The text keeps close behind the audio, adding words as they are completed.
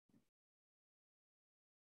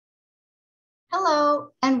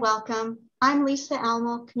Hello and welcome. I'm Lisa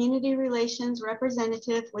Almo, Community Relations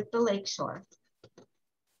Representative with the Lakeshore.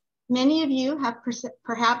 Many of you have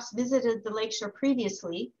perhaps visited the Lakeshore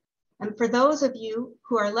previously, and for those of you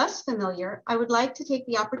who are less familiar, I would like to take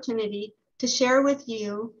the opportunity to share with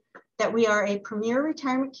you that we are a premier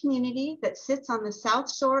retirement community that sits on the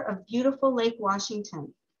south shore of beautiful Lake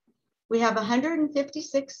Washington. We have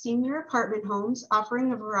 156 senior apartment homes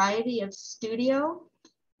offering a variety of studio,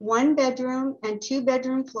 1-bedroom and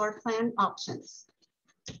 2-bedroom floor plan options.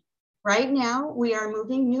 Right now, we are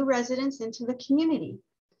moving new residents into the community,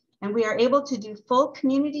 and we are able to do full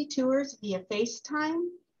community tours via FaceTime,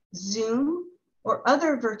 Zoom, or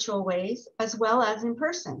other virtual ways, as well as in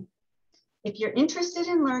person. If you're interested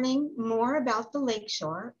in learning more about the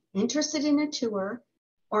Lakeshore, interested in a tour,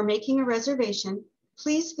 or making a reservation,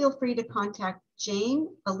 please feel free to contact Jane,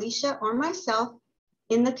 Alicia, or myself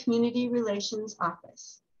in the Community Relations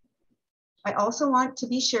Office. I also want to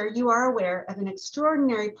be sure you are aware of an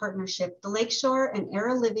extraordinary partnership the Lakeshore and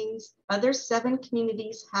Era Living's other 7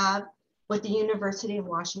 communities have with the University of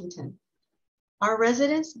Washington. Our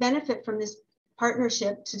residents benefit from this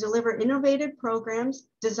partnership to deliver innovative programs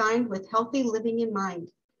designed with healthy living in mind.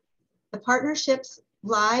 The partnerships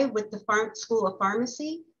lie with the School of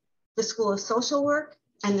Pharmacy, the School of Social Work,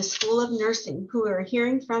 and the School of Nursing, who we are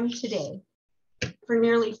hearing from today. For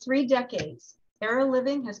nearly 3 decades, Era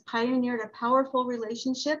Living has pioneered a powerful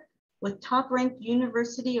relationship with top-ranked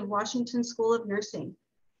University of Washington School of Nursing.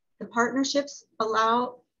 The partnerships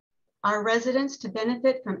allow our residents to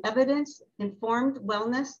benefit from evidence-informed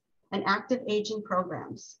wellness and active aging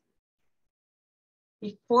programs.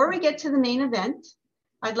 Before we get to the main event,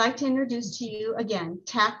 I'd like to introduce to you again,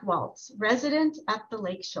 Tack Waltz, resident at the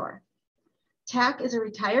Lakeshore. Tack is a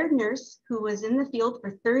retired nurse who was in the field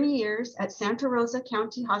for 30 years at Santa Rosa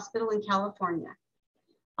County Hospital in California.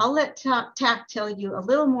 I'll let Tack tell you a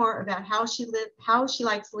little more about how she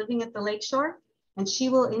likes living at the Lakeshore, and she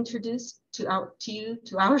will introduce to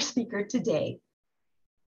our speaker today.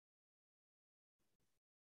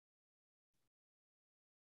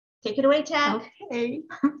 Take it away, Tack. Okay.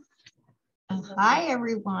 Hi,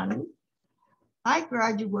 everyone. I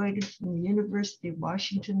graduated from the University of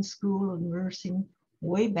Washington School of Nursing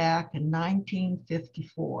way back in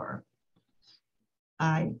 1954.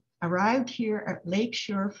 I arrived here at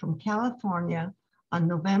Lakeshore from California on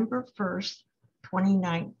November 1st,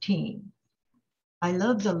 2019. I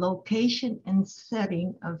love the location and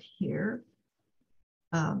setting of here.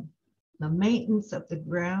 The maintenance of the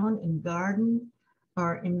ground and garden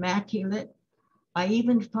are immaculate. I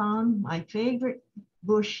even found my favorite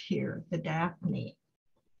bush here, the Daphne.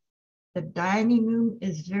 The dining room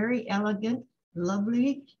is very elegant,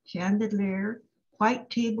 lovely chandelier, white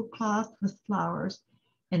tablecloth with flowers,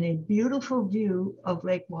 and a beautiful view of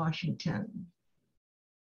Lake Washington.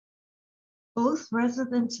 Both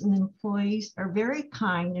residents and employees are very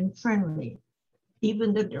kind and friendly,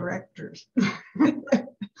 even the directors.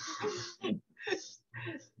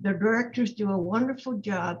 The directors do a wonderful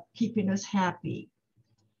job keeping us happy.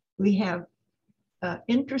 We have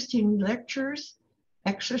interesting lectures,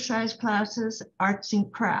 exercise classes, arts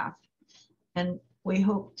and craft, and we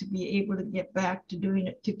hope to be able to get back to doing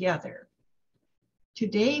it together.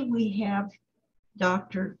 Today we have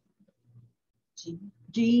Dr.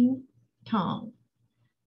 Jean Tang.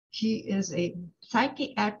 She is a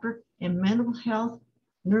psychiatric and mental health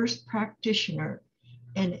nurse practitioner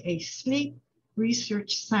and a sleep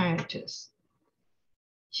research scientist.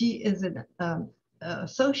 She is an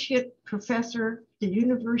associate professor at the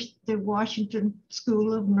University of Washington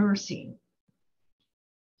School of Nursing.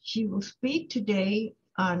 She will speak today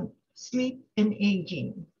on sleep and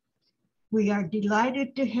aging. We are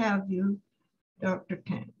delighted to have you, Dr.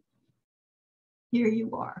 Tang. Here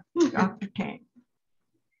you are, Dr. Tang.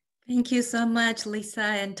 Thank you so much, Lisa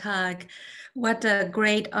and Tag. What a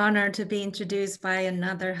great honor to be introduced by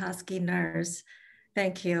another Husky nurse.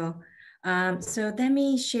 Thank you. So let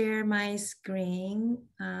me share my screen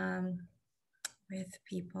with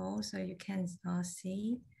people so you can all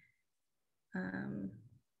see.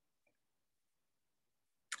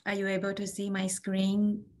 Are you able to see my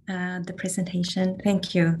screen, the presentation?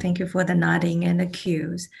 Thank you. Thank you for the nodding and the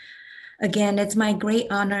cues. Again, it's my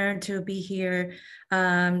great honor to be here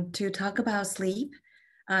to talk about sleep.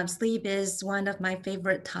 Sleep is one of my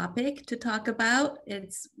favorite topics to talk about.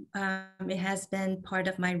 It has been part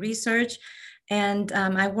of my research, and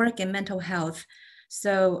I work in mental health.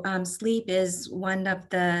 So sleep is one of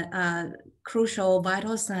the crucial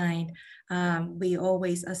vital signs we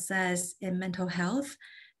always assess in mental health.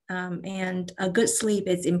 And a good sleep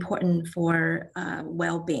is important for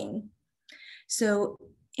well-being. So,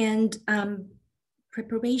 and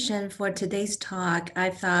preparation for today's talk, I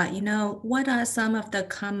thought, what are some of the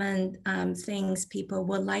common things people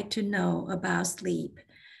would like to know about sleep?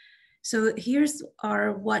 So here's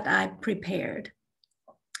what I prepared.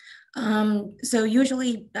 So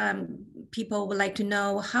usually people would like to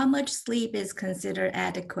know how much sleep is considered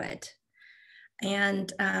adequate.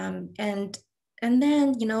 And then,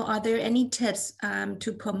 are there any tips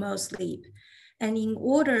to promote sleep? And in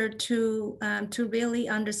order to really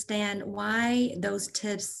understand why those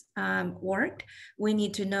tips work, we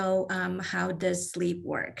need to know how does sleep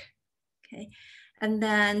work, okay? And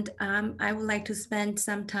then I would like to spend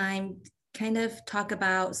some time kind of talk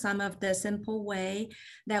about some of the simple way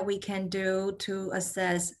that we can do to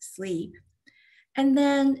assess sleep. And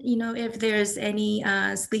then, if there's any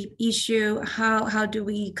sleep issue, how do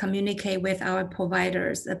we communicate with our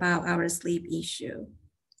providers about our sleep issue?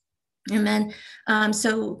 And then,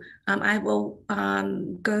 I will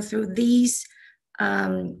go through these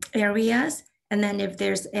areas. And then if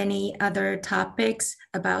there's any other topics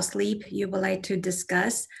about sleep you would like to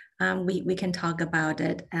discuss, we can talk about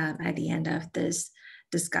it at the end of this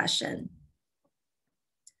discussion.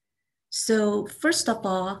 So first of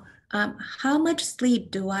all, how much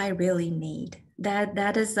sleep do I really need?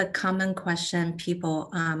 That is a common question people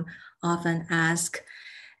often ask.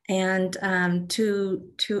 And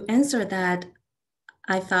to answer that,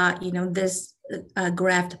 I thought, this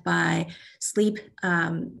graph by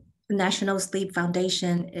National Sleep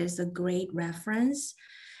Foundation is a great reference.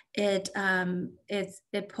 It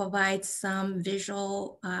provides some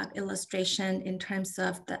visual illustration in terms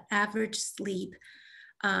of the average sleep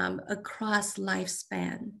across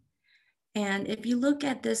lifespan. And if you look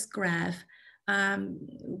at this graph,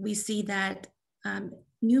 we see that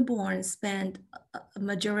newborns spend a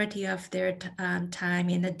majority of their time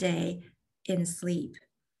in a day in sleep.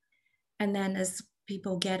 And then as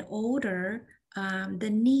people get older, the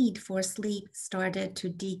need for sleep started to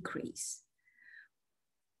decrease.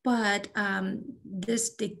 But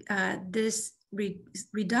this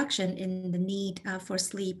reduction in the need for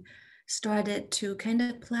sleep started to kind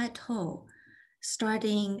of plateau,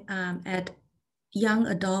 starting at young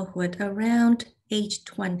adulthood around age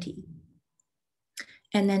 20.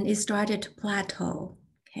 And then it started to plateau,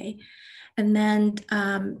 okay? And then,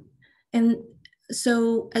 and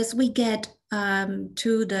so as we get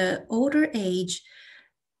to the older age,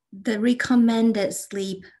 the recommended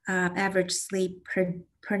sleep, average sleep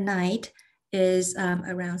per night is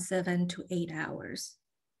around 7 to 8 hours.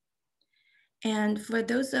 And for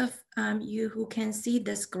those of you who can see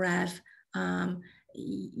this graph,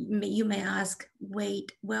 you may ask,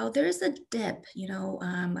 wait, well, there's a dip,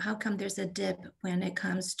 how come there's a dip when it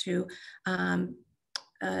comes to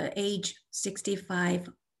age 65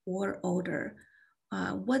 or older?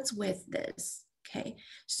 What's with this? Okay,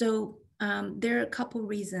 so there are a couple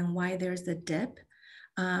reasons why there's a dip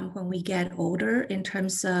when we get older in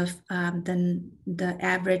terms of the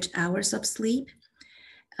average hours of sleep.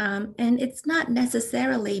 And it's not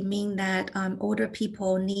necessarily mean that older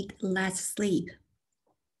people need less sleep.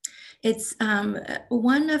 It's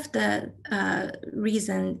one of the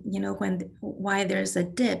reason, why there's a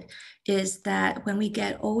dip is that when we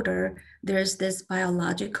get older, there's this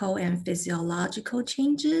biological and physiological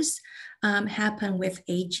changes happen with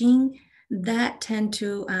aging that tend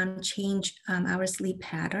to change our sleep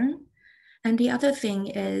pattern. And the other thing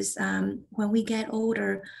is when we get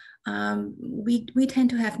older, we tend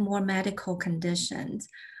to have more medical conditions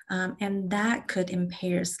and that could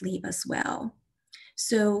impair sleep as well.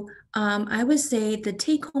 So I would say the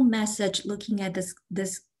take-home message looking at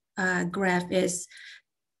this graph is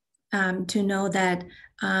to know that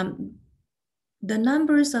the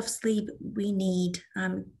numbers of sleep we need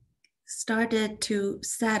started to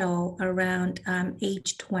settle around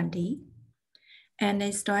age 20, and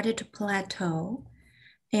they started to plateau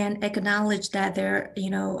and acknowledge that there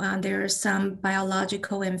are some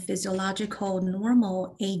biological and physiological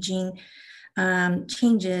normal aging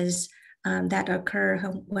changes that occur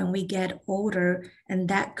when we get older, and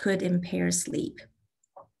that could impair sleep.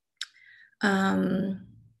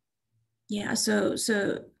 Yeah, so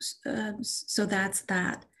that's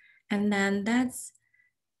that. And then that's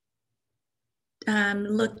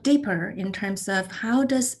look deeper in terms of how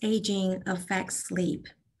does aging affect sleep.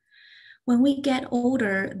 When we get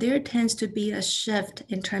older, there tends to be a shift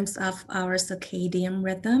in terms of our circadian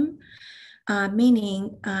rhythm.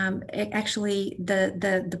 Meaning actually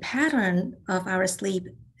the pattern of our sleep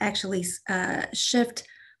actually shift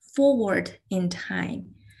forward in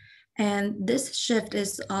time. And this shift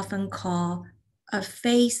is often called a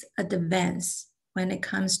phase advance when it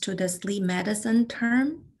comes to the sleep medicine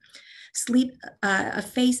term. A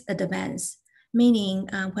phase advance meaning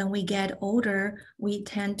when we get older, we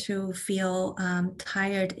tend to feel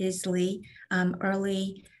tired easily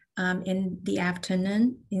early in the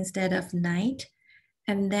afternoon instead of night.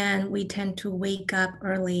 And then we tend to wake up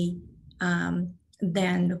early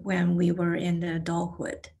than when we were in the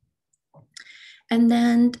adulthood. And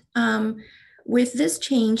then with this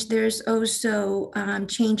change, there's also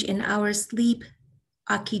change in our sleep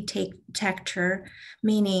architecture,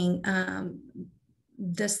 meaning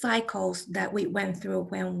the cycles that we went through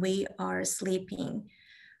when we are sleeping.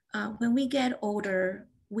 When we get older,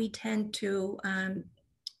 we tend to,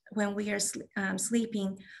 when we are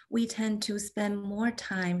sleeping, we tend to spend more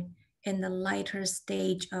time in the lighter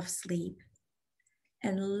stage of sleep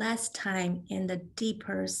and less time in the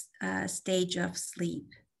deeper stage of sleep.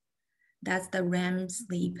 That's the REM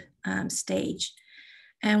sleep stage.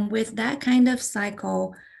 And with that kind of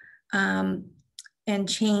cycle and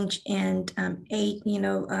change and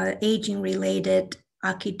aging-related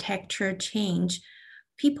architecture change,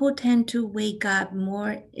 people tend to wake up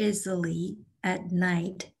more easily at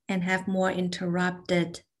night and have more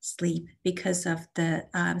interrupted sleep because of the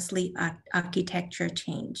sleep architecture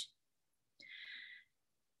change.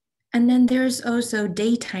 And then there's also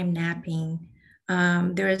daytime napping.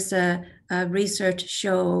 There is a research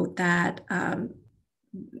show that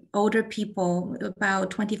older people,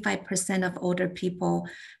 about 25% of older people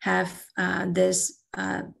have this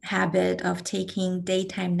habit of taking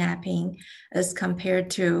daytime napping as compared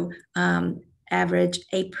to average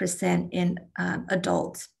 8% in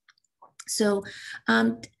adults. So,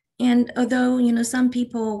 and although, some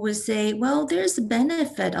people would say, well, there's a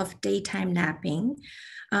benefit of daytime napping,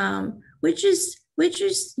 which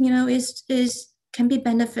can be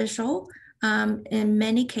beneficial in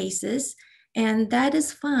many cases, and that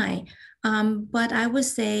is fine. But I would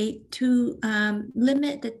say to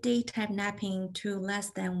limit the daytime napping to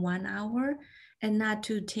less than 1 hour and not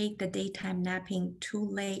to take the daytime napping too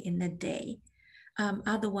late in the day.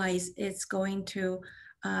 Otherwise, it's going to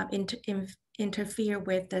interfere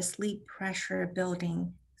with the sleep pressure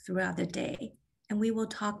building throughout the day. And we will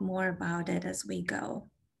talk more about it as we go.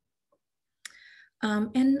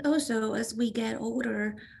 And also, as we get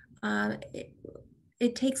older,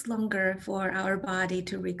 it takes longer for our body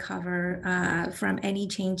to recover from any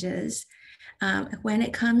changes. When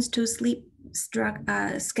it comes to sleep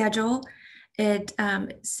schedule, it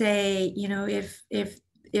say,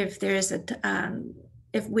 if there's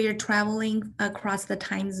if we're traveling across the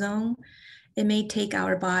time zone, it may take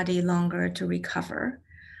our body longer to recover.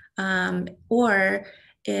 Or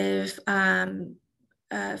if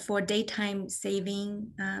for daytime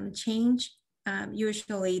saving change,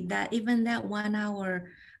 usually even that 1 hour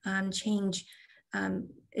change,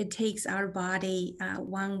 it takes our body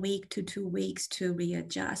 1 week to 2 weeks to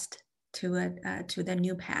readjust to the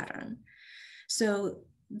new pattern. So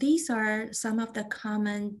these are some of the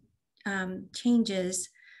common changes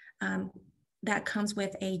that comes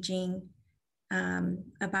with aging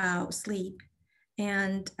about sleep.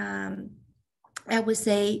 And I would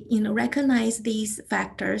say, recognize these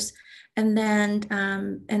factors and then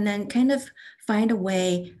kind of find a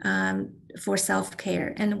way for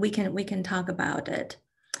self-care. And we can talk about it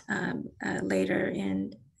later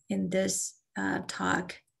in this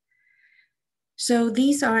talk. So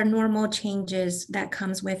these are normal changes that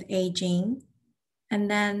comes with aging. And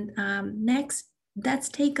then next, let's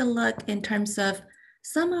take a look in terms of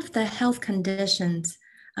some of the health conditions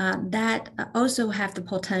that also have the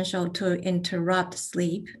potential to interrupt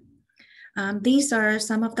sleep. These are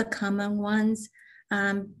some of the common ones.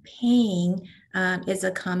 Pain is a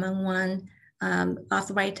common one.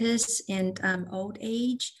 Arthritis and old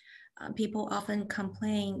age. People often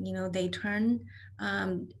complain, they turn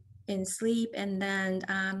in sleep and then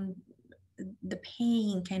the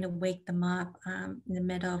pain kind of wake them up in the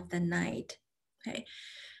middle of the night. Okay.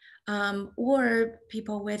 Or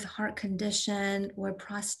people with heart condition or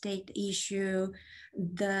prostate issue,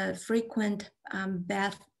 the frequent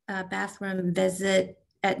bathroom visit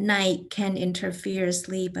at night can interfere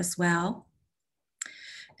sleep as well.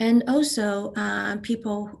 And also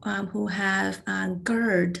people who have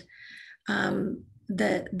GERD,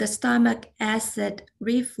 the stomach acid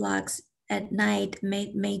reflux at night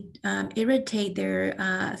may irritate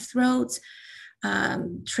their throats,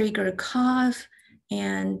 trigger cough,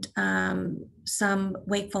 and some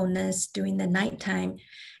wakefulness during the nighttime.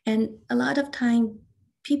 And a lot of time,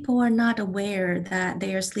 people are not aware that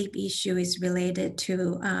their sleep issue is related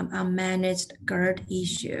to a managed GERD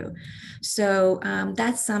issue. So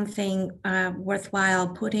that's something worthwhile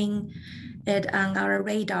putting it on our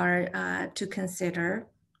radar to consider.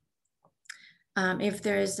 if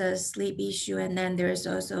there is a sleep issue, and then there's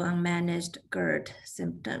also unmanaged GERD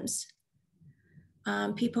symptoms.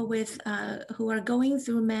 People with who are going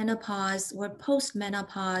through menopause or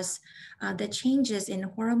post-menopause, the changes in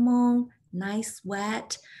hormone, night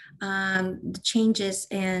sweat, the changes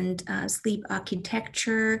in sleep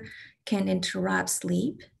architecture can interrupt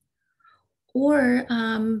sleep. Or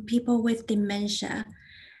people with dementia.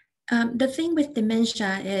 The thing with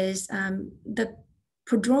dementia is the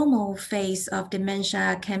prodromal phase of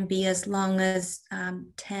dementia can be as long as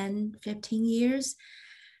 10, 15 years.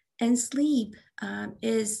 And sleep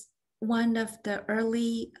is one of the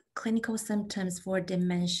early clinical symptoms for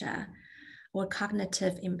dementia or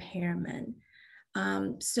cognitive impairment.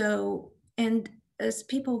 And as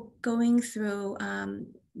people going through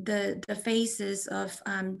the phases of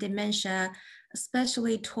dementia,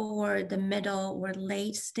 especially toward the middle or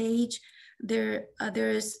late stage,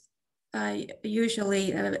 there's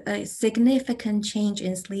usually a significant change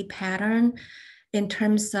in sleep pattern in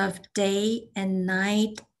terms of day and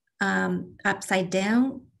night upside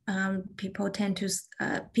down.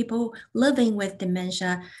 People living with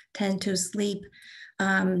dementia tend to sleep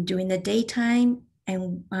during the daytime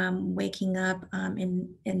and waking up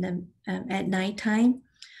at nighttime,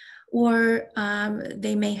 or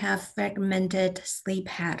they may have fragmented sleep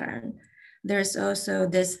pattern. There's also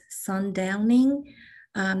this sundowning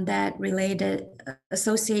that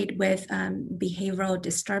associated with behavioral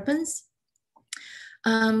disturbance.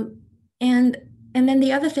 And then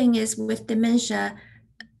the other thing is with dementia,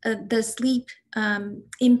 the sleep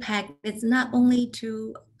impact is not only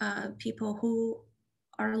to people who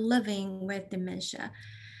are living with dementia.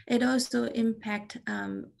 It also impacts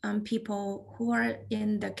people who are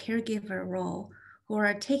in the caregiver role, who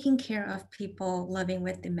are taking care of people living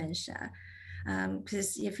with dementia.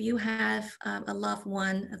 Because if you have a loved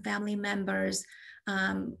one, family members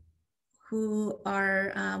who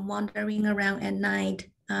are wandering around at night,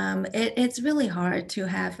 it's really hard to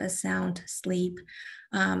have a sound sleep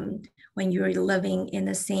when you're living in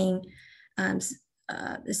the same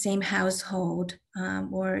household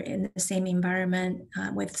or in the same environment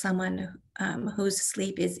with someone whose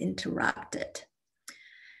sleep is interrupted.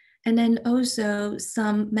 And then also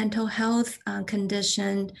some mental health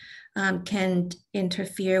condition can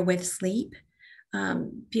interfere with sleep.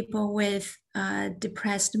 People with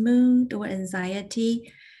depressed mood or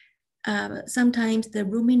anxiety, sometimes the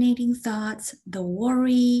ruminating thoughts, the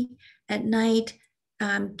worry at night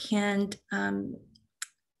can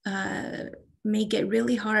make it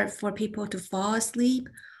really hard for people to fall asleep,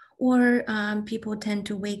 or people tend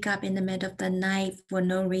to wake up in the middle of the night for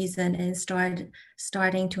no reason and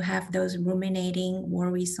starting to have those ruminating,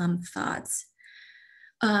 worrisome thoughts.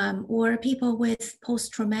 Or people with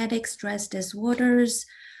post-traumatic stress disorders,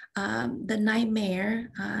 the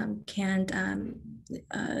nightmare can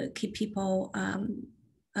keep people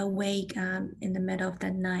awake in the middle of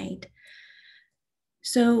the night.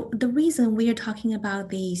 So the reason we are talking about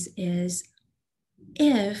these is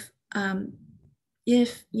if the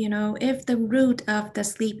root of the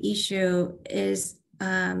sleep issue is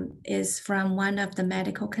from one of the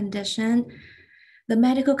medical condition, the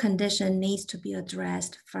medical condition needs to be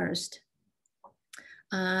addressed first.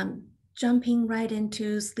 Jumping right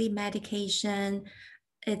into sleep medication,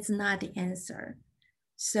 it's not the answer.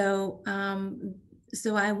 So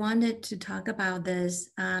I wanted to talk about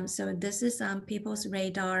this. So this is on people's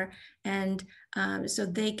radar, and so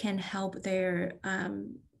they can help their,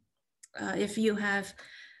 if you have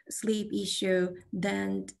sleep issue,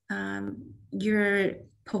 then your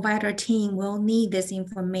provider team will need this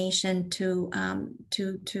information to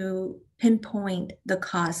pinpoint the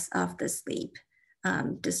cause of the sleep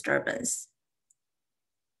disturbance.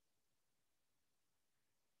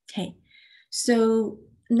 Okay, so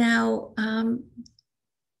now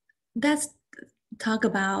let's talk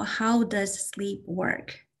about how does sleep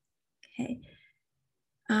work. Okay,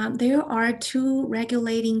 there are two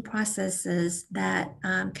regulating processes that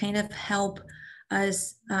kind of help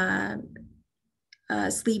us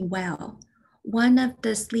sleep well. One of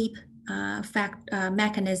the sleep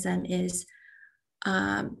mechanism is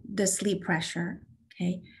the sleep pressure,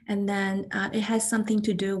 okay? And then it has something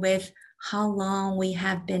to do with how long we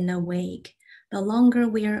have been awake. The longer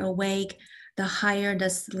we are awake, the higher the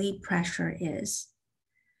sleep pressure is.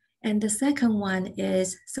 And the second one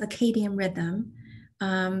is circadian rhythm.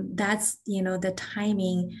 That's the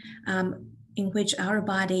timing in which our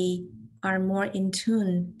body are more in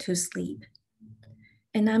tune to sleep.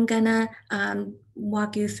 And I'm gonna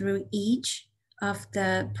walk you through each of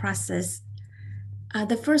the process.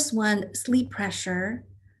 The first one, sleep pressure.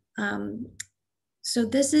 So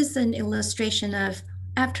this is an illustration of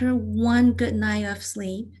after one good night of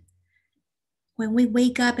sleep, when we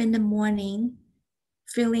wake up in the morning,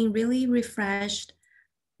 feeling really refreshed,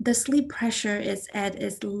 the sleep pressure is at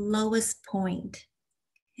its lowest point.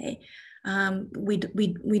 Okay.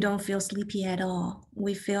 We don't feel sleepy at all.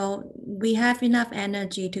 We feel we have enough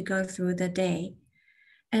energy to go through the day.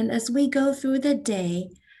 And as we go through the day,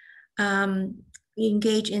 we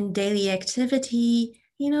engage in daily activity,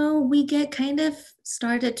 we get kind of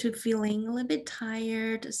started to feeling a little bit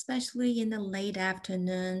tired, especially in the late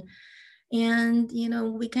afternoon. And,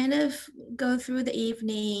 we kind of go through the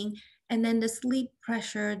evening, and then the sleep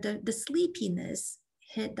pressure, the sleepiness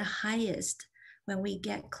hit the highest when we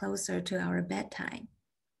get closer to our bedtime.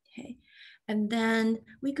 Okay. And then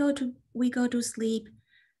we go to sleep,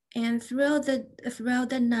 and throughout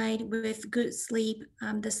the night with good sleep,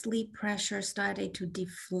 the sleep pressure started to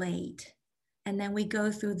deflate. And then we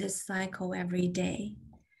go through this cycle every day.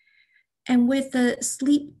 And with the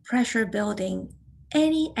sleep pressure building,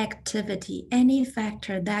 any activity, any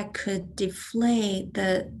factor that could deflate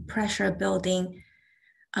the pressure building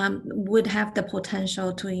would have the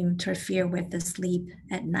potential to interfere with the sleep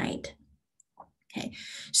at night. Okay,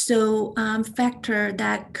 so factor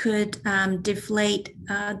that could deflate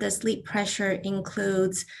the sleep pressure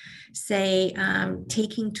includes, say,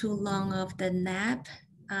 taking too long of the nap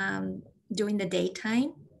during the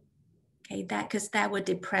daytime. Okay, because that would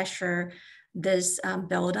depressure this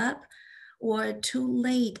buildup, or too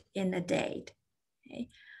late in the day. Okay,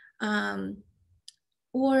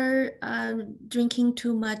 or drinking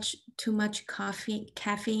too much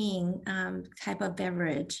caffeine type of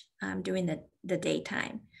beverage during the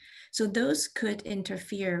daytime. So those could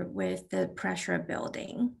interfere with the pressure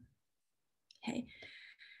building. Okay.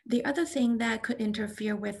 The other thing that could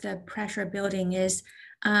interfere with the pressure building is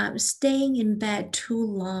staying in bed too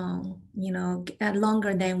long,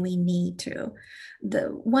 longer than we need to.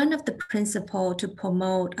 One of the principles to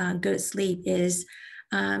promote good sleep is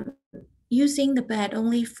using the bed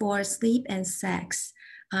only for sleep and sex,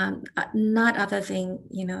 not other thing,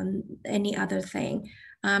 any other thing.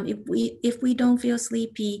 If we don't feel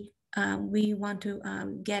sleepy, we want to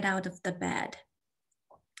get out of the bed.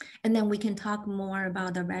 And then we can talk more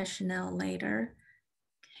about the rationale later.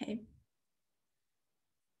 Okay.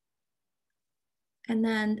 And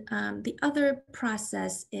then the other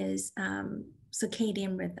process is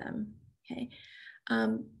circadian rhythm. Okay.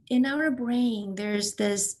 In our brain, there's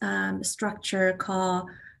this structure called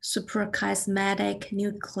suprachiasmatic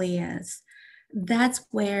nucleus. That's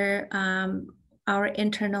where our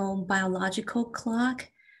internal biological clock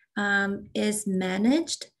is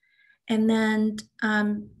managed. And then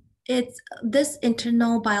this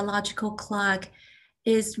internal biological clock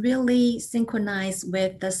is really synchronized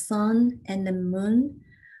with the sun and the moon,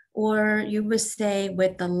 or you would say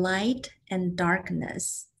with the light and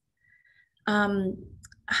darkness.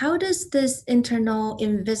 How does this internal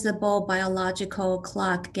invisible biological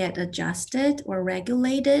clock get adjusted or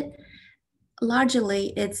regulated?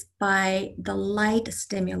 Largely, it's by the light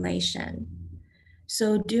stimulation.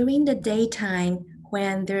 So during the daytime,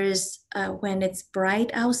 when it's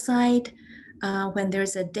bright outside, when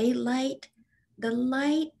there's a daylight, the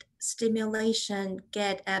light stimulation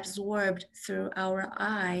get absorbed through our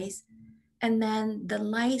eyes, and then the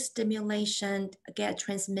light stimulation get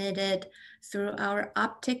transmitted through our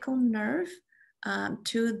optical nerve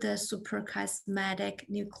to the suprachiasmatic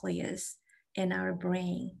nucleus in our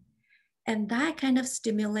brain. And that kind of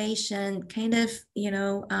stimulation kind of,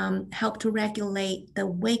 help to regulate the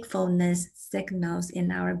wakefulness signals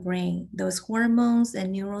in our brain, those hormones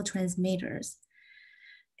and neurotransmitters.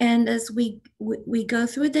 And as we go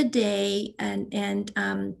through the day and in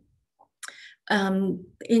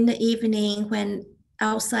the evening, when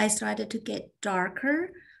outside started to get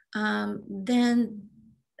darker, then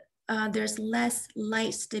there's less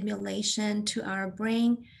light stimulation to our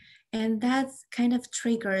brain, and that kind of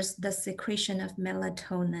triggers the secretion of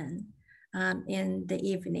melatonin in the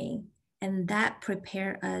evening, and that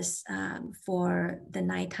prepare us for the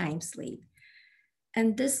nighttime sleep.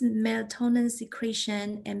 And this melatonin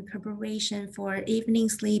secretion and preparation for evening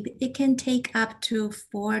sleep, it can take up to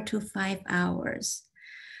 4 to 5 hours.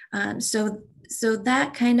 So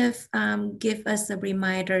that kind of give us a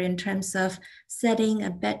reminder in terms of setting a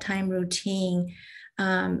bedtime routine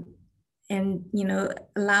and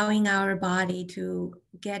allowing our body to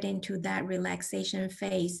get into that relaxation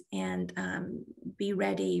phase and be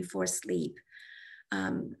ready for sleep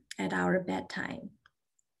at our bedtime.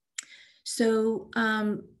 So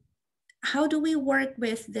how do we work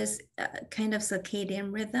with this kind of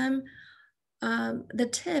circadian rhythm? The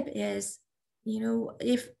tip is,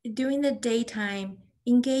 if during the daytime,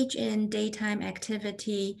 engage in daytime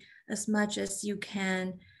activity as much as you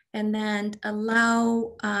can, and then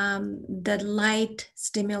allow the light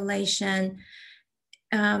stimulation.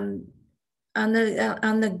 On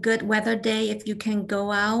the good weather day, if you can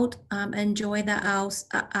go out, enjoy the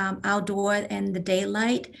outdoor and the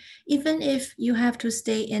daylight. Even if you have to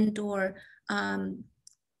stay indoor,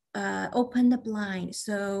 open the blind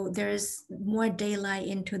so there's more daylight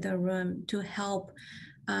into the room to help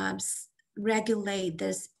regulate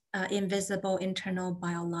this invisible internal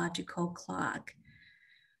biological clock.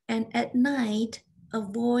 And at night,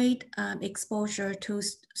 avoid exposure to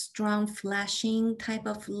strong flashing type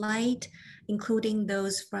of light, including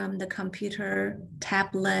those from the computer,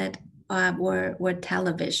 tablet, or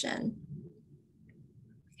television.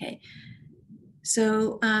 Okay,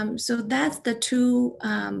 so that's the two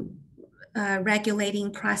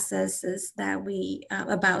regulating processes that we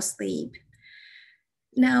about sleep.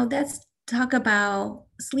 Now let's talk about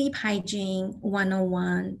sleep hygiene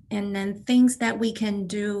 101, and then things that we can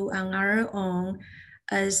do on our own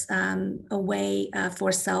as a way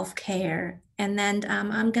for self-care. And then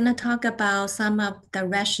I'm gonna talk about some of the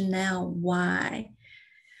rationale why.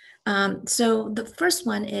 So the first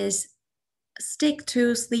one is stick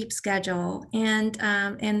to sleep schedule.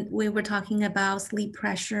 And we were talking about sleep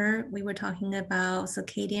pressure. We were talking about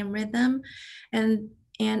circadian rhythm, and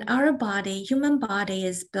our body, human body,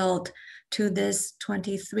 is built to this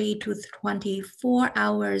 23 to 24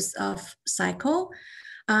 hours of cycle.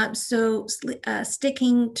 So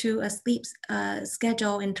sticking to a sleep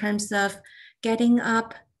schedule in terms of getting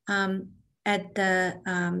up at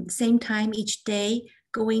the same time each day,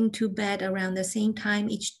 going to bed around the same time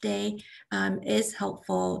each day is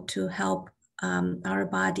helpful to help our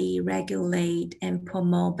body regulate and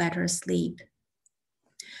promote better sleep.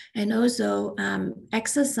 And also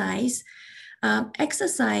exercise.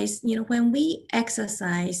 Exercise, when we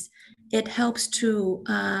exercise, it helps to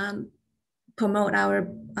promote our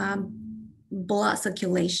blood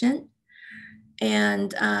circulation.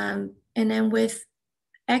 And then with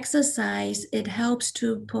exercise, it helps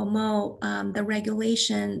to promote the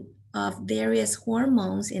regulation of various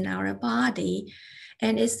hormones in our body.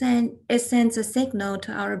 And it sends a signal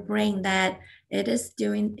to our brain that it is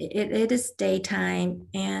daytime,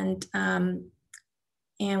 and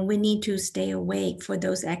we need to stay awake for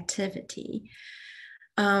those activity.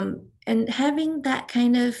 And having that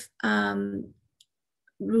kind of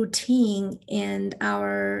routine in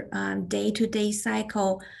our day-to-day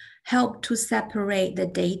cycle help to separate the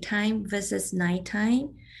daytime versus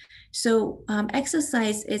nighttime. So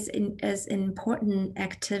exercise is an important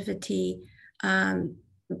activity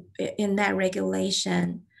in that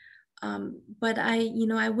regulation. But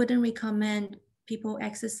I wouldn't recommend people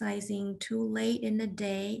exercising too late in the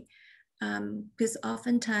day, because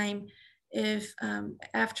oftentimes, if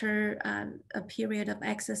after a period of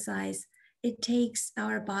exercise, it takes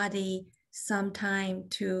our body some time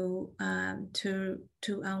to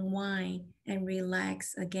unwind and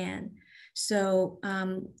relax again. So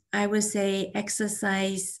I would say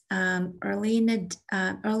exercise early in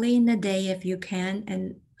the day if you can,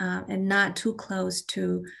 and not too close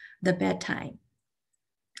to the bedtime.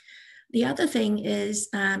 The other thing is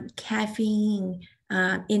caffeine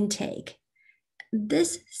intake.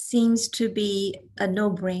 This seems to be a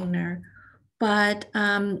no-brainer, but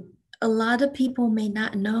a lot of people may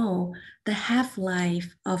not know the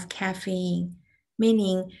half-life of caffeine,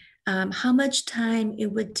 meaning how much time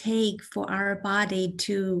it would take for our body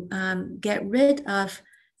to get rid of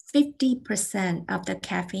 50% of the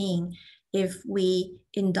caffeine if we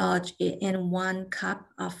indulge in 1 cup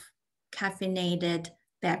of caffeinated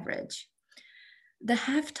beverage. The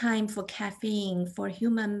half time for caffeine for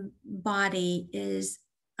human body is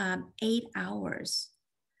 8 hours.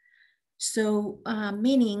 So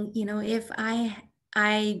meaning, if I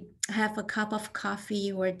have a cup of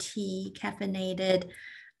coffee or tea caffeinated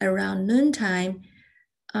around noontime,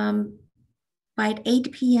 by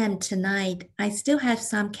 8 p.m. tonight, I still have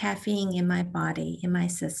some caffeine in my body, in my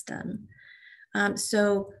system.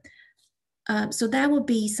 So that would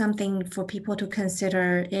be something for people to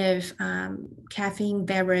consider if caffeine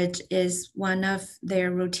beverage is one of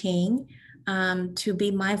their routine, to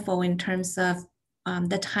be mindful in terms of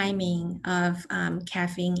the timing of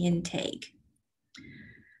caffeine intake.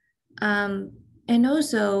 And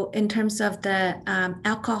also in terms of the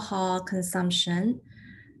alcohol consumption,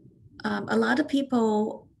 a lot of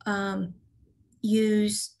people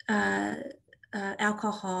use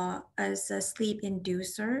alcohol as a sleep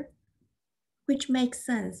inducer, which makes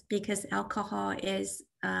sense because alcohol is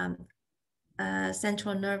a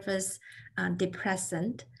central nervous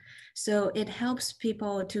depressant. So it helps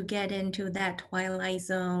people to get into that twilight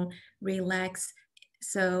zone, relax,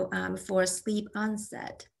 so for sleep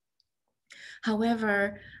onset.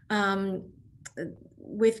 However,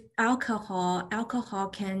 with alcohol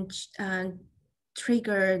can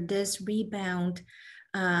trigger this rebound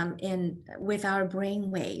with our brain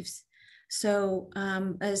waves. So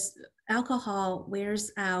as alcohol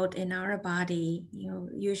wears out in our body,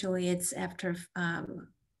 usually it's after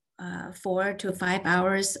 4 to 5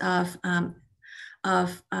 hours of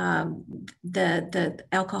the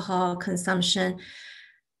alcohol consumption.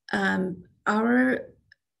 Our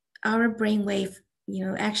brainwave,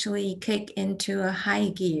 actually kick into a high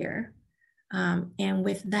gear, and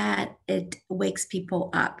with that, it wakes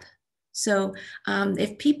people up. So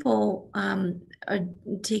if people are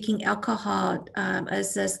taking alcohol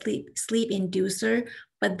as a sleep inducer,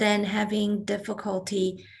 but then having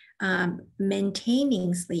difficulty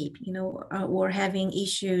maintaining sleep, or having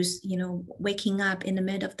issues, waking up in the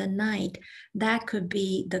middle of the night, that could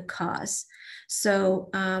be the cause.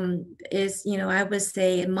 So I would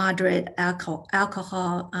say moderate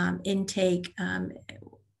alcohol intake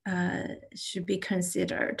should be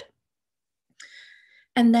considered.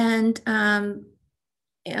 And then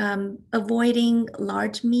avoiding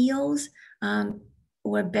large meals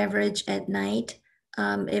or beverage at night.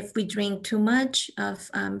 If we drink too much of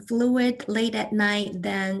fluid late at night,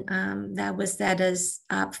 then that would set us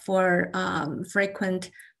up for frequent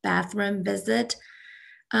bathroom visit.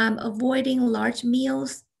 Avoiding large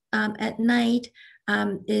meals at night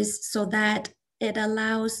is so that it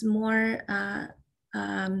allows more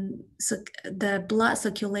the blood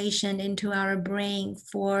circulation into our brain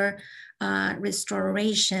for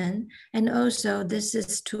restoration. And also this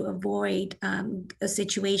is to avoid a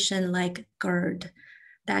situation like GERD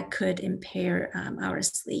that could impair our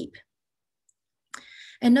sleep.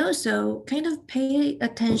 And also kind of pay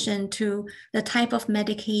attention to the type of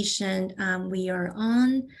medication we are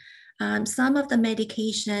on. Some of the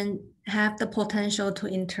medication have the potential to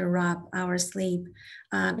interrupt our sleep,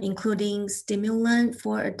 including stimulant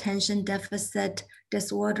for attention deficit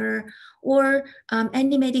disorder, or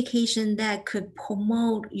any medication that could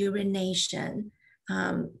promote urination.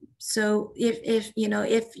 So if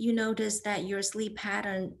you notice that your sleep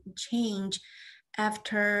pattern change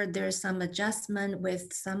after there's some adjustment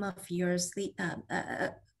with some of your sleep,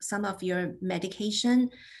 some of your medication,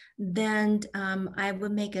 then I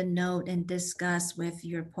would make a note and discuss with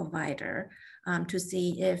your provider to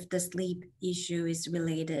see if the sleep issue is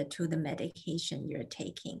related to the medication you're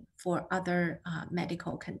taking for other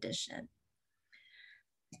medical condition.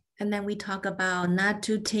 And then we talk about not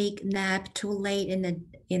to take nap too late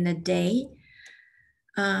in the day.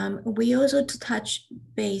 We also touch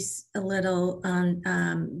base a little on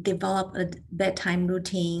develop a bedtime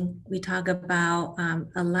routine. We talk about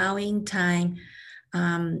allowing time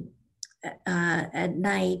at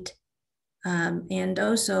night, and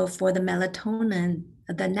also for the melatonin,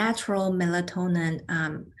 the natural melatonin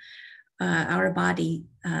our body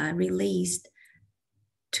released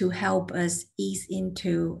to help us ease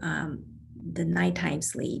into the nighttime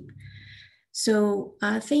sleep. So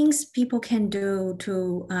things people can do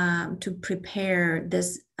to prepare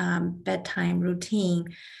this bedtime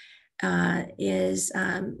routine is,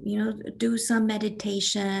 do some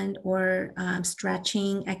meditation or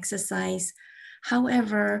stretching exercise.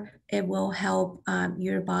 However, it will help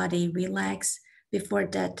your body relax before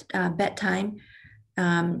that bedtime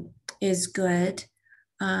is good.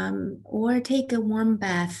 Or take a warm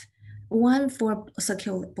bath, one for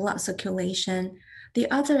blood circulation.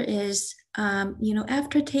 The other is,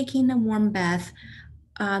 after taking a warm bath,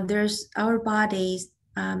 there's our bodies,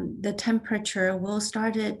 the temperature will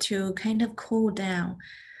start to kind of cool down.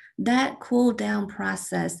 That cool down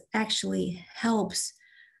process actually helps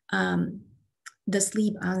the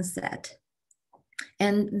sleep onset.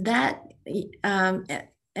 And that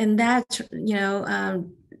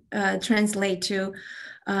translate to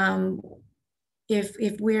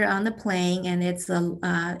if we're on the plane and it's a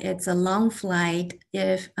long flight,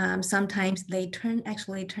 if sometimes they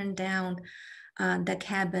actually turn down the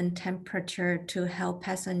cabin temperature to help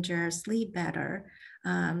passengers sleep better,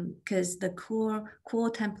 because the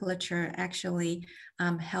cool temperature actually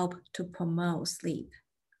help to promote sleep.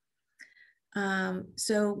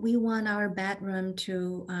 So we want our bedroom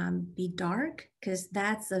to be dark, because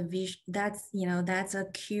that's a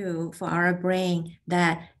cue for our brain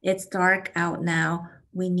that it's dark out now.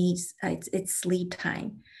 We need it's sleep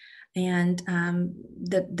time, and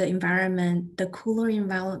the environment, the cooler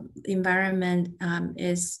environment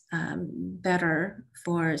is better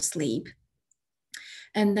for sleep.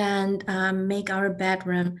 And then make our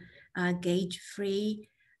bedroom gauge free.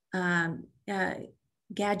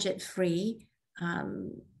 gadget-free,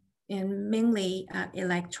 and mainly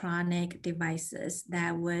electronic devices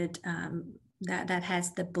that would that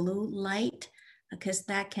has the blue light, because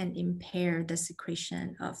that can impair the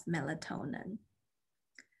secretion of melatonin.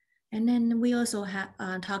 And then we also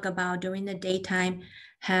talk about during the daytime,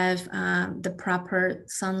 have the proper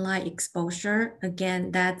sunlight exposure.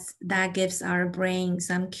 Again, that gives our brain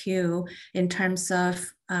some cue in terms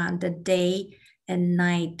of the day and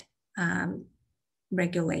night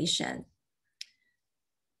regulation.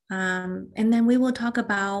 And then we will talk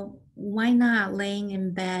about why not laying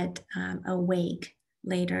in bed awake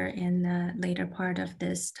later in the later part of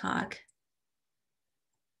this talk.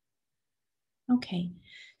 Okay,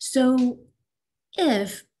 so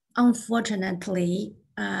if unfortunately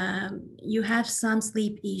you have some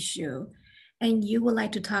sleep issue and you would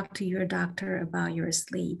like to talk to your doctor about your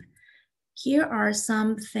sleep, here are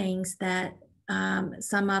some things that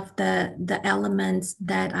some of the elements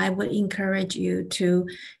that I would encourage you to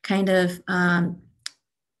kind of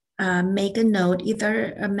make a note,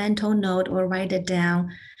 either a mental note or write it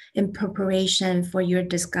down in preparation for your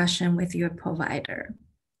discussion with your provider.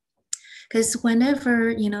 Because whenever,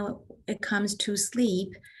 you know, it comes to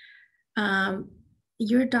sleep,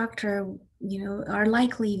 your doctor, you know, are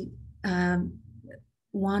likely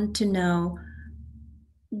want to know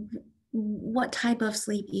what type of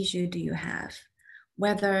sleep issue do you have,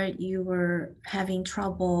 whether you were having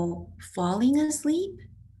trouble falling asleep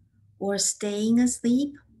or staying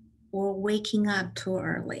asleep or waking up too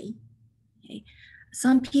early. Okay.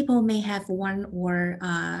 Some people may have one or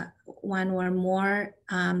more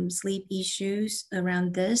sleep issues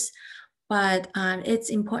around this, but it's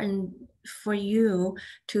important for you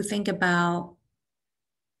to think about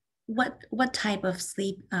what type of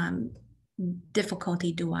sleep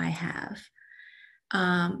difficulty do I have.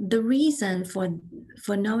 The reason for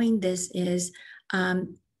knowing this is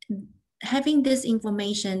having this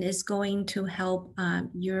information is going to help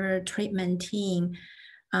your treatment team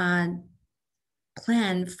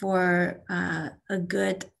plan for a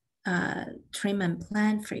good treatment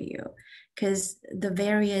plan for you, because the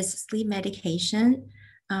various sleep medication,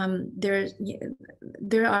 there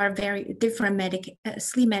are very different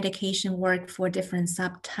sleep medication work for different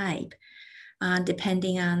subtype,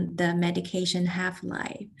 depending on the medication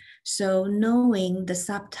half-life. So knowing the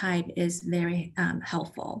subtype is very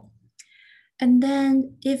helpful. And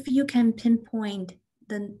then if you can pinpoint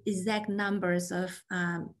the exact numbers of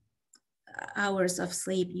hours of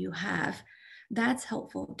sleep you have, that's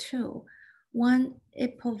helpful too. One,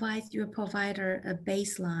 it provides your provider a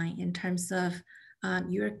baseline in terms of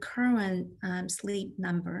your current sleep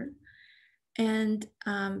number, and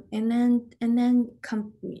then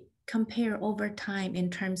compare over time in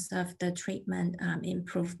terms of the treatment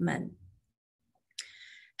improvement.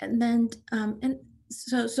 And then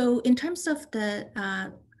so in terms of the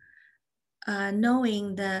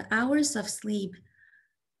knowing the hours of sleep,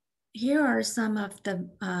 here are some of the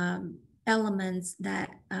elements that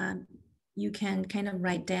you can kind of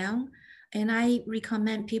write down. And I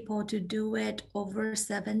recommend people to do it over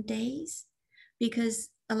 7 days, because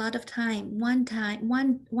a lot of time, one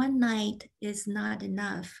night is not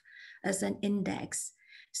enough as an index.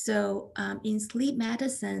 So in sleep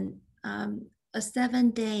medicine, a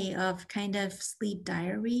 7-day of kind of sleep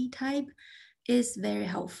diary type is very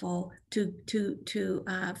helpful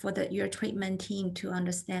for your treatment team to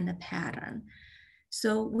understand the pattern.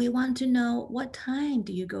 So we want to know, what time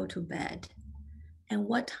do you go to bed, and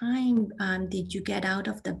what time did you get out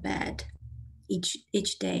of the bed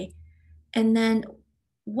each day, and then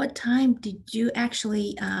what time did you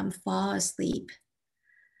actually fall asleep,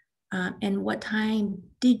 and what time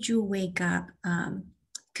did you wake up,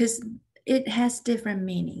 because it has different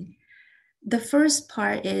meaning. The first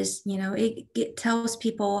part is, you know, it tells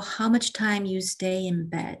people how much time you stay in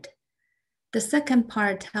bed. The second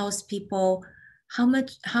part tells people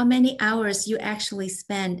how many hours you actually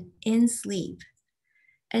spend in sleep.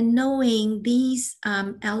 And knowing these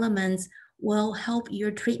elements will help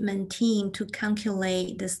your treatment team to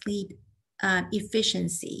calculate the sleep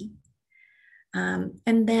efficiency. And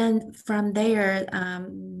then from there,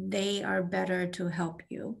 they are better to help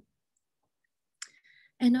you.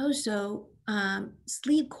 And also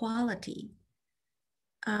sleep quality.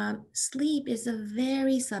 Sleep is a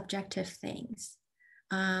very subjective thing.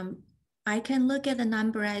 I can look at the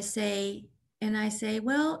number I say,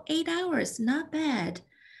 well, 8 hours, not bad.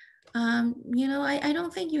 You know, I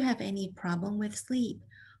don't think you have any problem with sleep,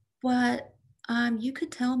 but you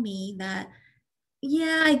could tell me that,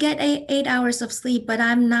 yeah, I get 8 hours of sleep, but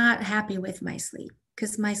I'm not happy with my sleep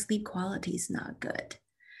because my sleep quality is not good.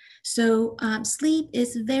 So sleep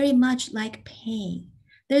is very much like pain.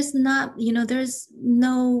 There's not, there's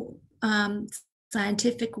no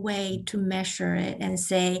scientific way to measure it and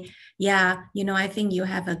say, yeah, I think you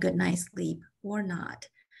have a good night's sleep or not.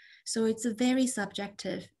 So it's a very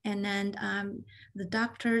subjective. And then the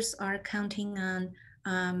doctors are counting on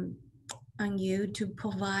you to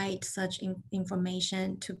provide such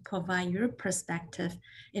information, to provide your perspective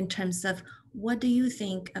in terms of what do you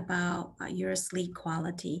think about your sleep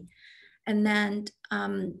quality. And then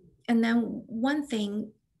one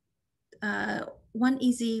thing, one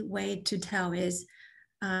easy way to tell is,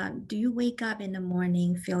 do you wake up in the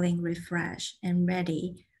morning feeling refreshed and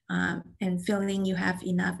ready, and feeling you have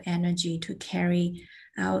enough energy to carry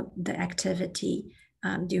out the activity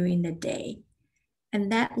during the day?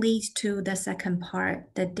 And that leads to the second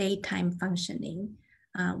part, the daytime functioning,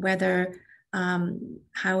 whether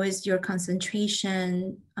how is your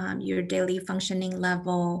concentration, your daily functioning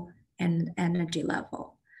level, and energy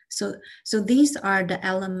level. So these are the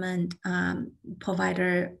elements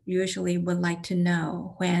provider usually would like to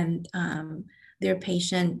know when their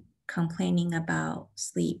patient complaining about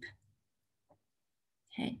sleep.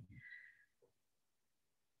 Okay.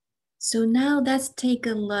 So now let's take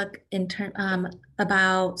a look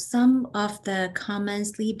about some of the common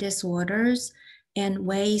sleep disorders and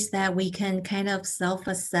ways that we can kind of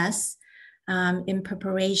self-assess in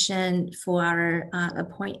preparation for our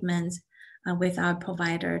appointments with our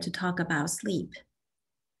provider to talk about sleep.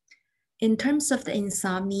 In terms of the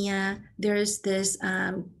insomnia, there's this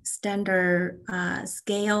standard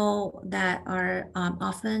scale that are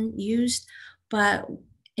often used, but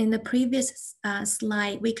in the previous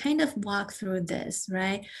slide, we kind of walk through this,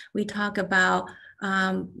 right? We talk about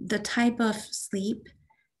the type of sleep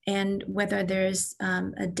and whether there's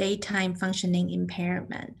a daytime functioning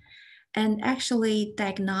impairment. And actually,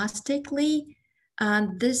 diagnostically,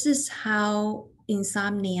 this is how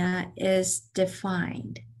insomnia is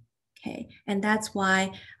defined. Okay, and that's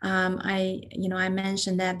why I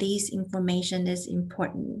mentioned that this information is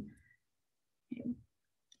important. Okay.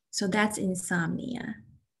 So that's insomnia.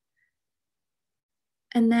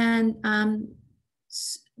 And then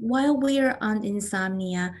while we're on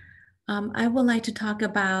insomnia, I would like to talk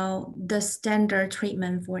about the standard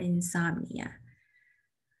treatment for insomnia.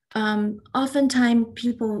 Oftentimes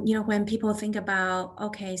people, when people think about,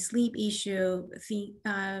 okay, sleep issue,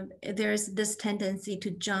 there's this tendency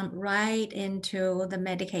to jump right into the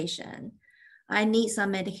medication. I need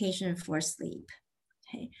some medication for sleep.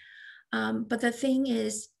 Okay. But the thing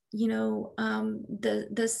is, the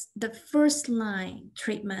first line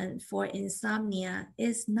treatment for insomnia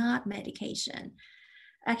is not medication.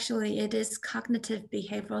 Actually, it is cognitive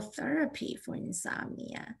behavioral therapy for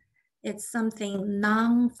insomnia. It's something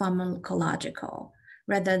non-pharmacological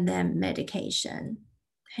rather than medication.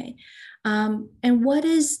 Okay, and what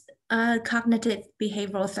is cognitive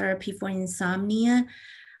behavioral therapy for insomnia?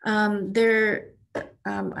 I'm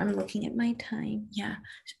looking at my time. Yeah,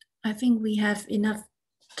 I think we have enough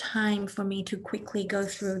time for me to quickly go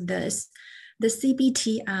through this. The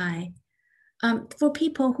CBTI, for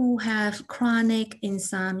people who have chronic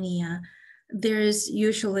insomnia, there's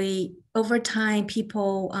usually, over time,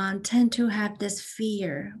 people tend to have this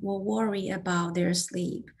fear or worry about their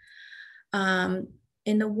sleep. In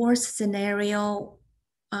the worst scenario,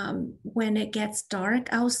 when it gets dark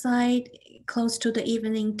outside, close to the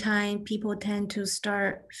evening time, people tend to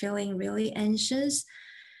start feeling really anxious,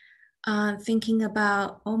 thinking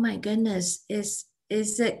about, oh my goodness, is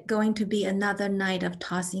it going to be another night of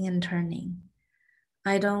tossing and turning?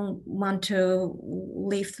 I don't want to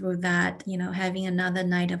live through that, having another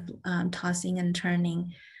night of tossing and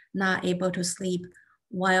turning, not able to sleep,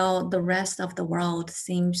 while the rest of the world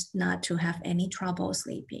seems not to have any trouble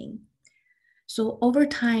sleeping. So over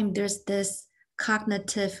time, there's this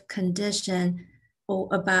cognitive condition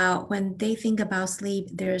about when they think about sleep,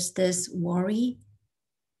 there's this worry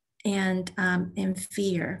and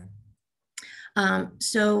fear.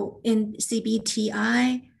 So in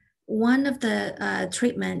CBTI, one of the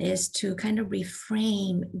treatment is to kind of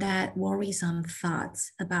reframe that worrisome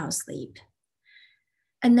thoughts about sleep.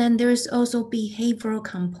 And then there's also behavioral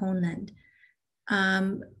component.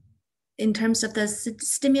 In terms of the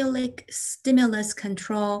stimulus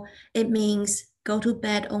control, it means go to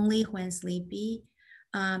bed only when sleepy,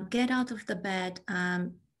 get out of the bed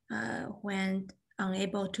when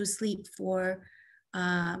unable to sleep for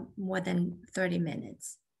more than 30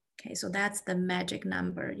 minutes. Okay, so that's the magic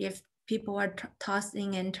number. If people are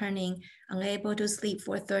tossing and turning, unable to sleep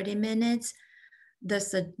for 30 minutes,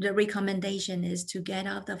 the recommendation is to get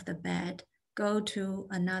out of the bed, go to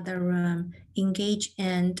another room, engage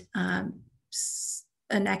in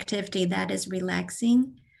an activity that is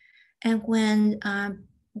relaxing. And when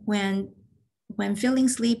feeling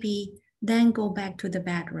sleepy, then go back to the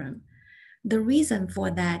bedroom. The reason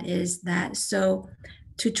for that is that so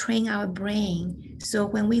to train our brain. So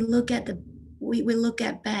when we look at we look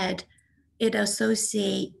at bed, it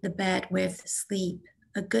associates the bed with sleep,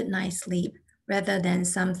 a good night's sleep, rather than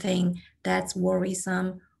something that's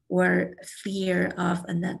worrisome or fear of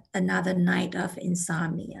another night of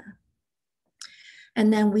insomnia.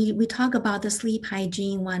 And then we talk about the sleep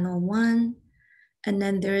hygiene 101. And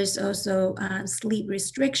then there is also sleep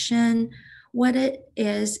restriction. What it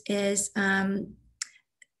is kind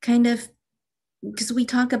of, because we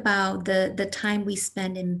talk about the time we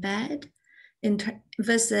spend in bed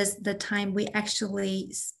versus the time we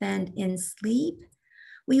actually spend in sleep.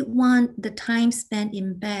 We want the time spent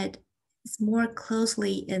in bed is more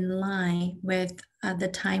closely in line with the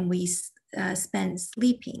time we spend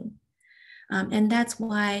sleeping. And that's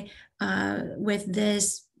why with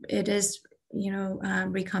this, it is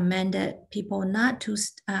recommended people not to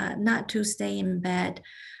stay in bed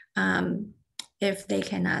if they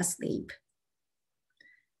cannot sleep.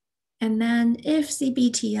 And then if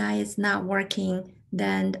CBTI is not working,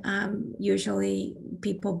 then usually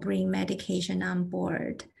people bring medication on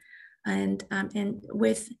board. And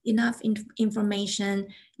with enough information,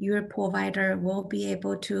 your provider will be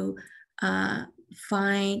able to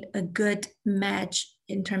find a good match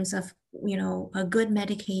in terms of, a good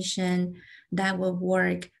medication that will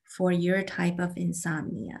work for your type of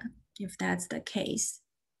insomnia, if that's the case.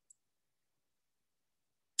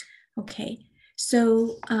 Okay,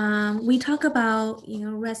 so we talk about,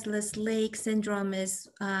 restless leg syndrome is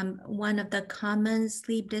one of the common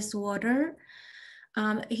sleep disorder.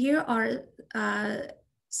 Here are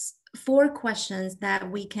 4 questions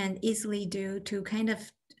that we can easily do to kind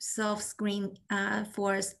of self-screen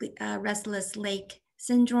for restless leg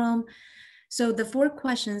syndrome. So the 4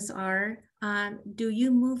 questions are, do you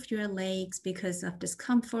move your legs because of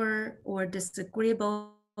discomfort or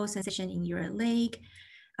disagreeable sensation in your leg?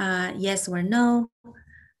 Yes or no?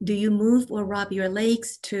 Do you move or rub your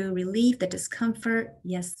legs to relieve the discomfort?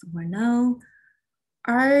 Yes or no?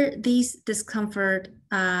 Are these discomfort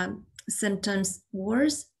symptoms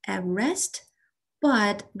worse at rest,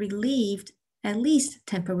 but relieved at least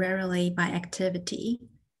temporarily by activity?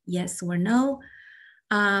 Yes or no?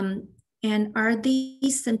 And are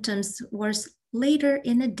these symptoms worse later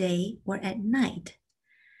in the day or at night?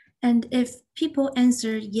 And if people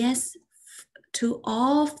answer yes to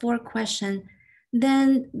all 4 questions,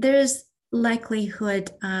 then there's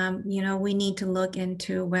likelihood, we need to look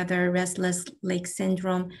into whether restless leg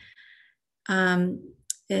syndrome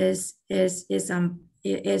is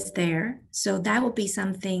there. So that will be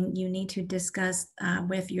something you need to discuss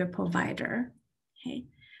with your provider. Okay.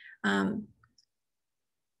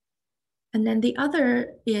 And then the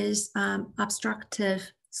other is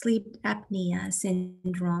obstructive sleep apnea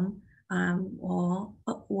syndrome,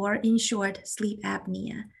 or in short, sleep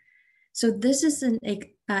apnea. So this is an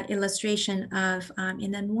illustration of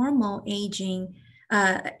in a normal aging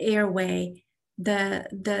airway,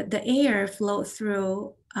 the air flows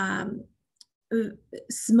through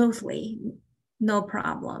smoothly, no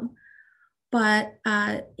problem. But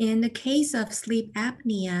in the case of sleep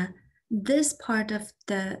apnea, this part of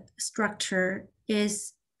the structure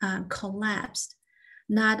is collapsed,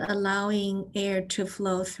 not allowing air to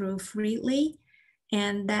flow through freely,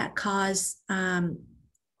 and that causes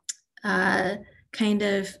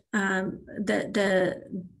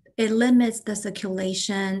it limits the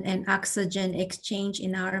circulation and oxygen exchange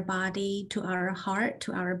in our body to our heart,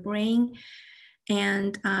 to our brain,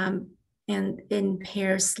 and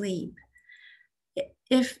impairs sleep.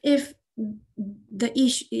 If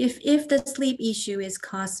the sleep issue is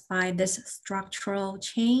caused by this structural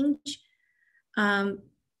change,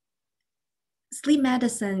 sleep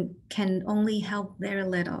medicine can only help very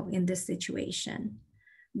little in this situation.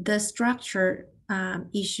 The structure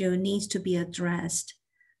issue needs to be addressed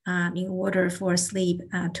in order for sleep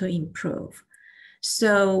to improve.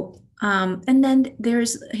 So, and then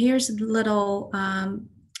here's a little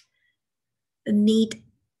neat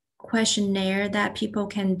questionnaire that people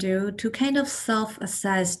can do to kind of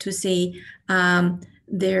self-assess to see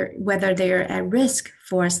whether they're at risk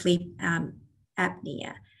for sleep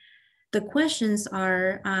apnea. The questions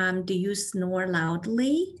are, do you snore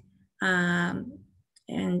loudly?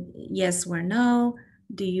 And yes or no.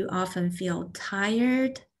 Do you often feel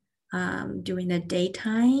tired during the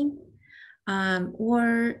daytime?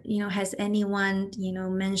 Or, has anyone,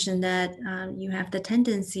 mentioned that you have the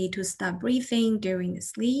tendency to stop breathing during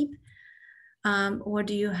sleep? Or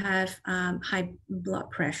do you have high blood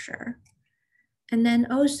pressure? And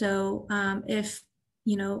then also, if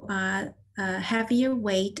heavier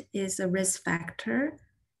weight is a risk factor,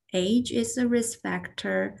 age is a risk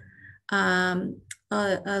factor, a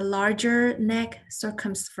larger neck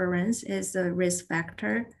circumference is a risk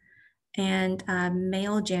factor, and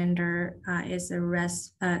male gender is a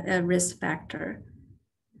risk factor.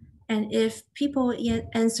 And if people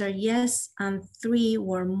answer yes on 3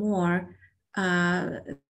 or more,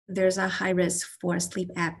 there's a high risk for sleep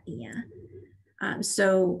apnea.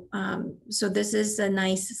 So this is a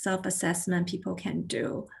nice self-assessment people can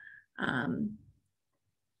do. And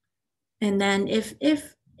then if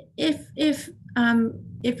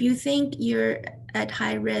you think you're at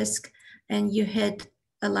high risk and you hit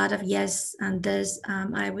a lot of yes on this,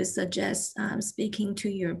 I would suggest speaking to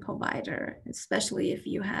your provider, especially if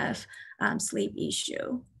you have sleep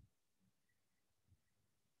issue.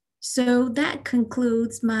 So that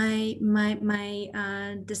concludes my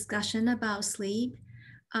discussion about sleep.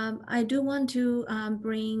 I do want to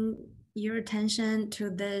bring your attention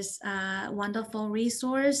to this wonderful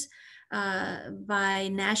resource by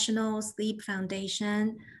National Sleep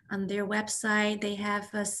Foundation. On their website, they have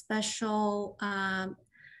a special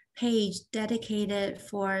page dedicated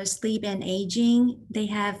for sleep and aging. They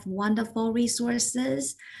have wonderful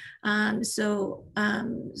resources. So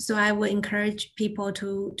I would encourage people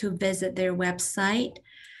to visit their website.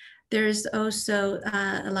 There's also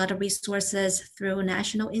a lot of resources through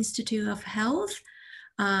National Institute of Health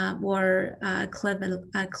or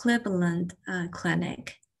Cleveland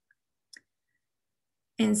Clinic.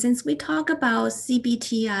 And since we talk about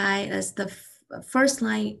CBTI as the first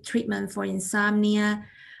line treatment for insomnia,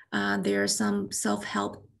 there are some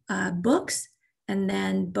self-help books and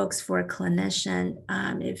then books for a clinician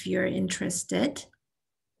if you're interested.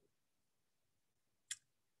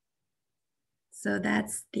 So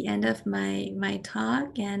that's the end of my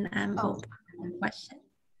talk, and I'm open for questions.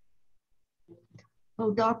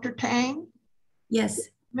 Oh, Dr. Tang? Yes.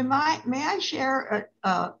 May I share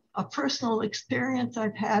a personal experience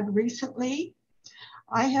I've had recently?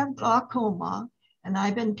 I have glaucoma, and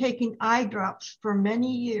I've been taking eye drops for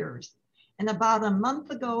many years. And about a month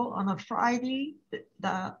ago on a Friday,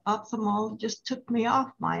 the ophthalmologist took me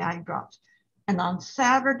off my eye drops. And on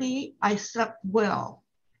Saturday, I slept well.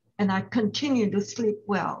 And I continue to sleep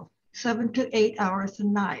well, 7 to 8 hours a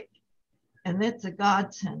night. And it's a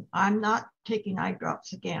godsend. I'm not taking eye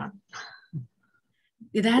drops again.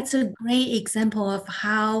 That's a great example of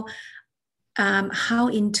how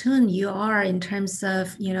in tune you are in terms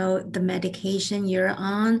of the medication you're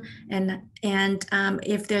on, and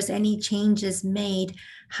if there's any changes made,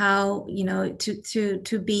 how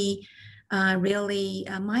to be really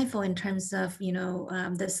mindful in terms of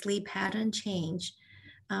the sleep pattern change.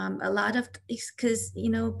 A lot of, because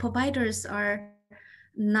providers are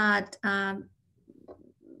not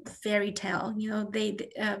fairy tale.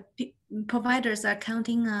 Providers are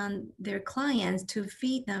counting on their clients to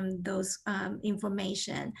feed them those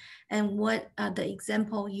information, and what the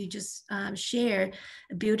example you just shared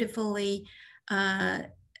beautifully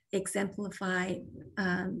exemplify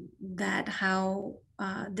that how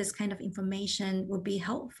this kind of information would be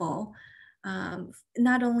helpful,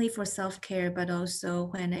 not only for self-care, but also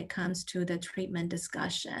when it comes to the treatment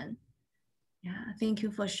discussion. Yeah, thank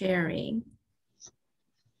you for sharing.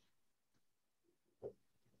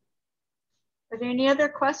 Are there any other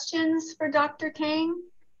questions for Dr. Tang?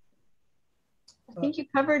 I think you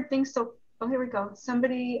covered things. So, oh, here we go.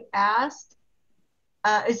 Somebody asked,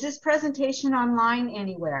 is this presentation online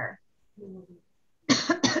anywhere?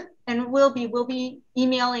 And we'll be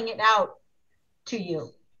emailing it out to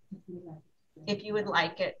you if you would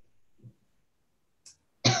like it.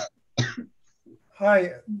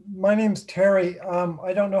 Hi, my name's Terry.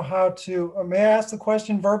 I don't know how to, may I ask the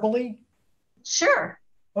question verbally? Sure.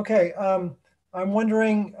 Okay, I'm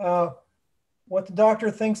wondering what the doctor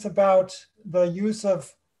thinks about the use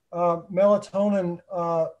of melatonin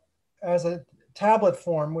as a tablet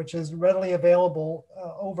form, which is readily available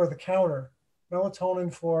over the counter.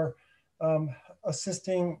 Melatonin for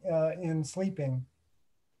assisting in sleeping.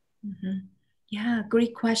 Mm-hmm. Yeah,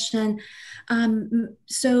 great question.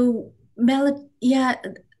 So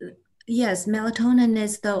yes, melatonin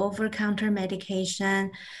is the over-counter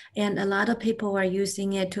medication, and a lot of people are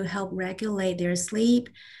using it to help regulate their sleep.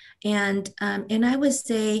 And I would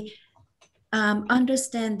say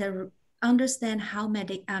understand how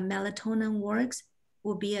melatonin works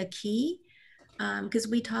will be a key, because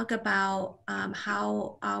we talk about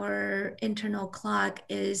how our internal clock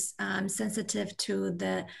is sensitive to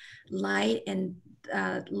the light and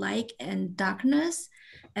darkness,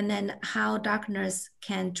 and then how darkness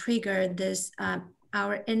can trigger this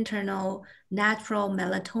our internal natural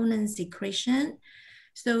melatonin secretion.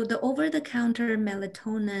 So the over-the-counter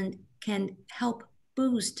melatonin can help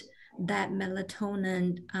boost that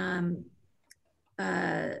melatonin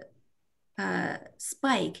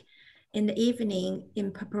spike in the evening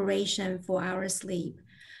in preparation for our sleep.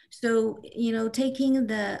 So, you know, taking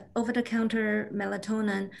the over-the-counter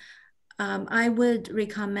melatonin, I would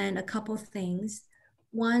recommend a couple things.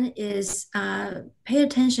 One is pay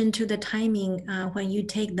attention to the timing when you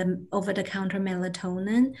take the over-the-counter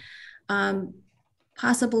melatonin,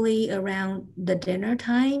 possibly around the dinner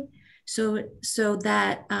time, so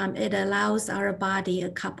that it allows our body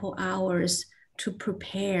a couple hours to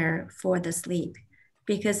prepare for the sleep,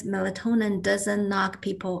 because melatonin doesn't knock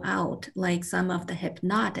people out like some of the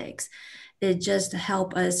hypnotics. It just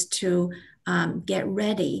helps us to get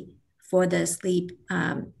ready for the sleep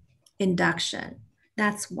induction.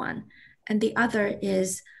 That's one. And the other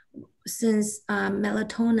is, since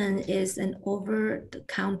melatonin is an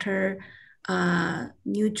over-the-counter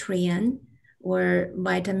nutrient or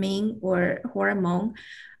vitamin or hormone,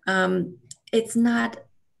 it's not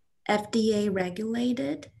FDA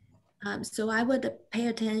regulated. So I would pay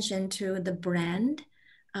attention to the brand.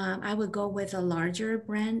 I would go with a larger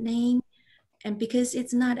brand name. And because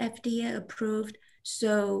it's not FDA approved,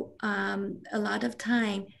 so a lot of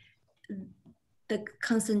time, the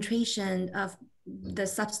concentration of the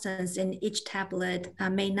substance in each tablet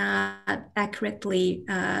may not accurately,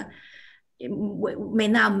 may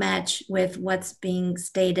not match with what's being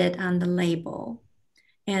stated on the label.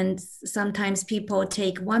 And sometimes people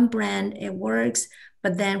take one brand, it works,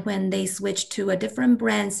 but then when they switch to a different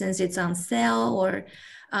brand, since it's on sale, or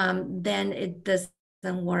then it doesn't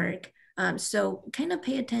work. So kind of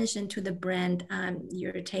pay attention to the brand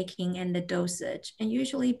you're taking and the dosage. And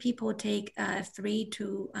usually people take 3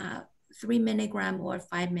 milligram or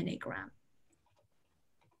 5 milligram.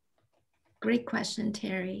 Great question,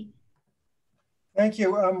 Terry. Thank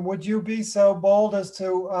you. Would you be so bold as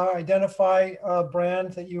to identify a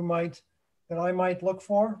brand that I might look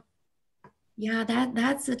for? Yeah,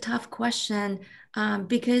 that's a tough question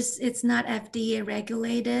because it's not FDA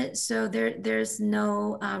regulated, so there's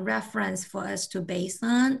no reference for us to base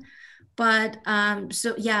on. But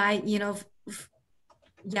so yeah, I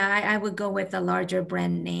would go with a larger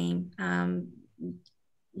brand name.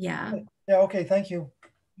 Yeah. Yeah. Okay. Thank you.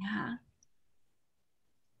 Yeah.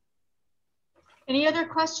 Any other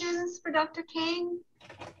questions for Dr. Tang?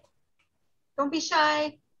 Don't be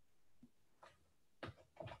shy.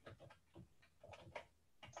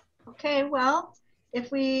 Okay, well,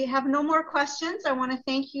 if we have no more questions, I want to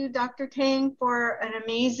thank you, Dr. Tang, for an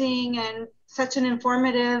amazing and such an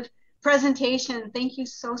informative presentation. Thank you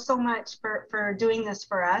so much for doing this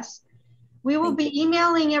for us. We will be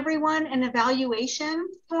emailing everyone an evaluation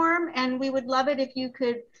form, and we would love it if you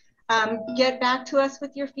could get back to us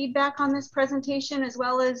with your feedback on this presentation, as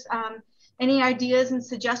well as any ideas and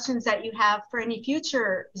suggestions that you have for any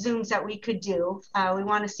future Zooms that we could do. We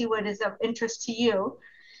want to see what is of interest to you.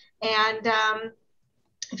 And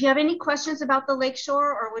if you have any questions about the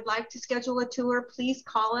Lakeshore or would like to schedule a tour, please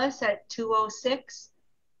call us at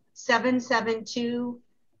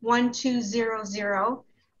 206-772-1200.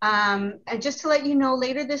 And just to let you know,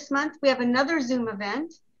 later this month, we have another Zoom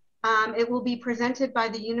event. It will be presented by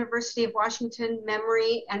the University of Washington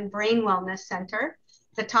Memory and Brain Wellness Center.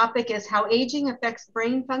 The topic is how aging affects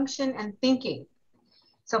brain function and thinking.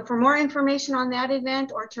 So for more information on that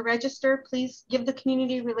event or to register, please give the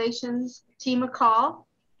community relations team a call.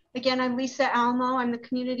 Again, I'm Lisa Almo. I'm the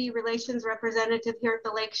community relations representative here at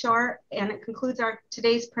the Lakeshore, and it concludes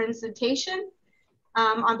today's presentation.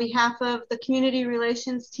 On behalf of the community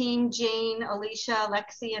relations team, Jane, Alicia,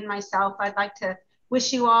 Lexi, and myself, I'd like to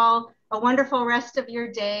wish you all a wonderful rest of your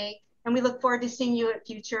day, and we look forward to seeing you at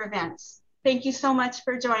future events. Thank you so much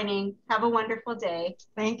for joining. Have a wonderful day.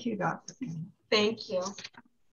 Thank you, Dr. Thank you.